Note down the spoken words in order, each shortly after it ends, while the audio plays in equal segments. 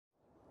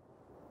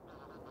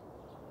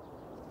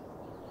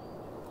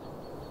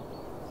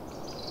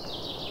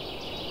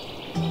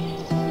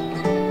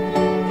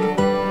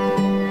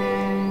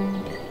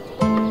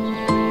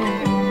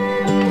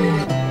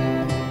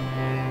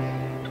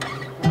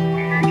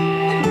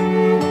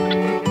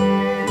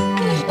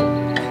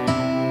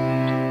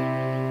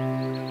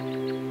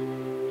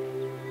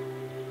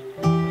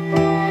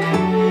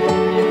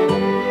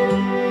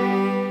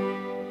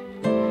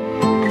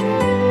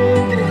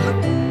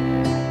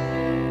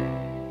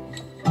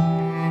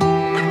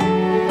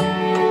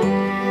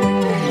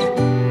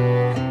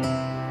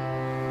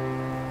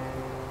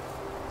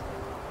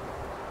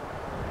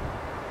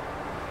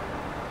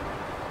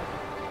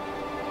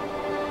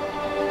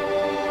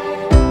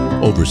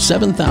over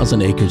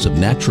 7,000 acres of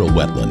natural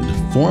wetland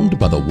formed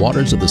by the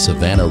waters of the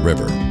Savannah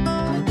River.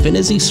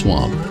 Phinizy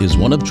Swamp is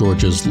one of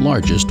Georgia's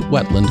largest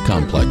wetland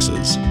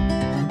complexes.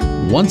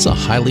 Once a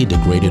highly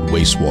degraded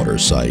wastewater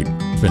site,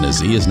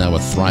 Phinizy is now a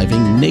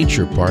thriving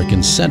nature park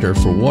and center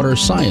for water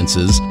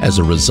sciences as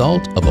a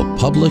result of a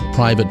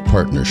public-private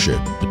partnership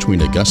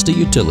between Augusta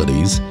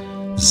Utilities,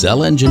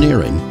 Zell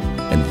Engineering,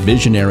 and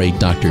visionary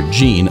Dr.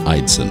 Gene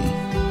Eidson.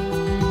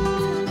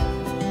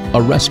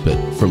 A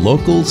respite for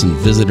locals and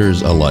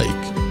visitors alike.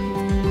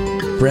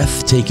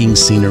 Breathtaking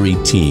scenery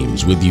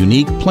teems with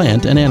unique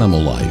plant and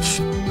animal life.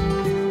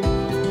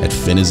 At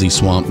Phinizy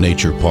Swamp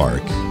Nature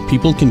Park,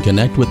 people can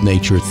connect with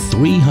nature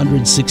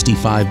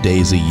 365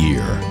 days a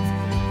year.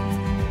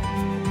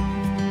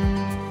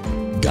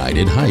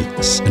 Guided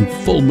hikes and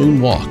full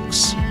moon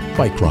walks,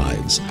 bike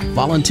rides,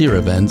 volunteer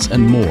events,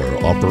 and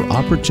more offer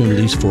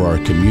opportunities for our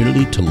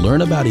community to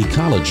learn about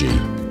ecology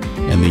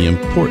and the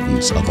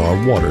importance of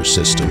our water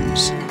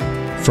systems.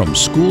 From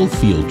school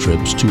field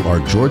trips to our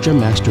Georgia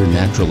Master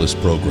Naturalist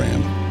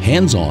program,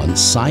 hands-on,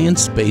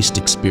 science-based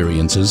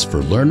experiences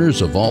for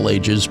learners of all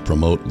ages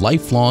promote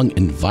lifelong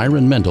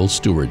environmental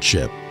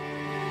stewardship.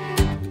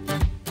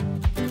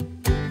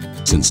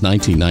 Since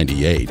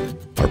 1998,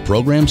 our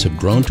programs have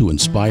grown to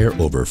inspire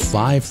over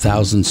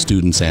 5,000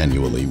 students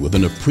annually with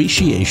an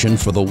appreciation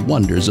for the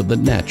wonders of the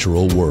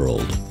natural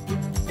world.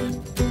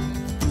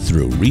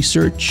 Through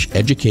research,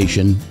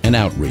 education, and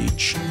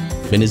outreach,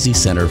 Phinizy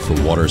Center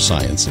for Water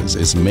Sciences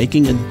is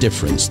making a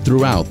difference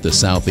throughout the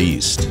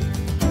Southeast.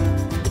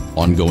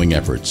 Ongoing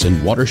efforts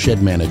in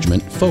watershed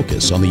management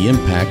focus on the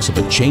impacts of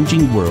a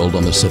changing world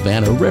on the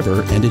Savannah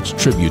River and its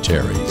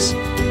tributaries.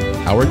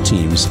 Our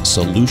team's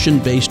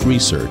solution-based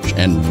research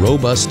and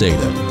robust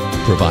data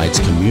provides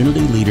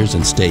community leaders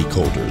and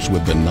stakeholders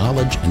with the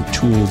knowledge and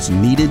tools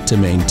needed to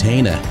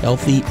maintain a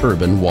healthy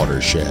urban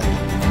watershed.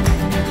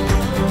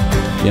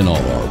 In all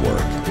our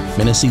work,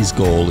 Phinizy's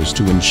goal is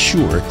to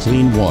ensure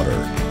clean water,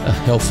 a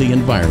healthy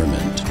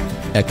environment,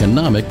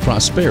 economic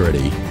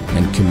prosperity,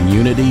 and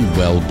community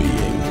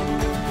well-being.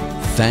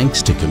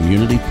 Thanks to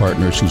community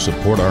partners who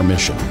support our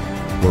mission,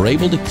 we're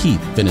able to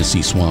keep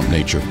Phinizy Swamp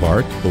Nature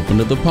Park open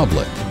to the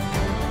public,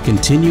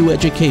 continue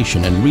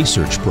education and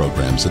research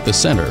programs at the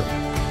center,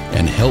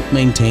 and help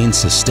maintain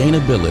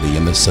sustainability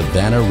in the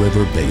Savannah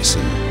River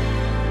Basin.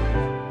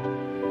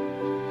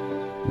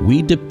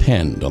 We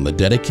depend on the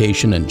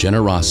dedication and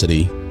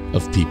generosity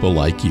of people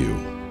like you,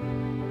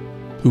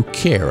 who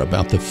care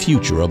about the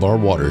future of our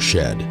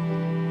watershed.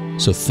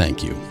 So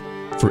thank you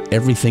for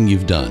everything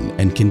you've done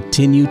and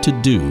continue to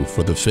do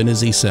for the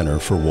Phinizy Center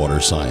for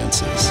Water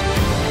Sciences.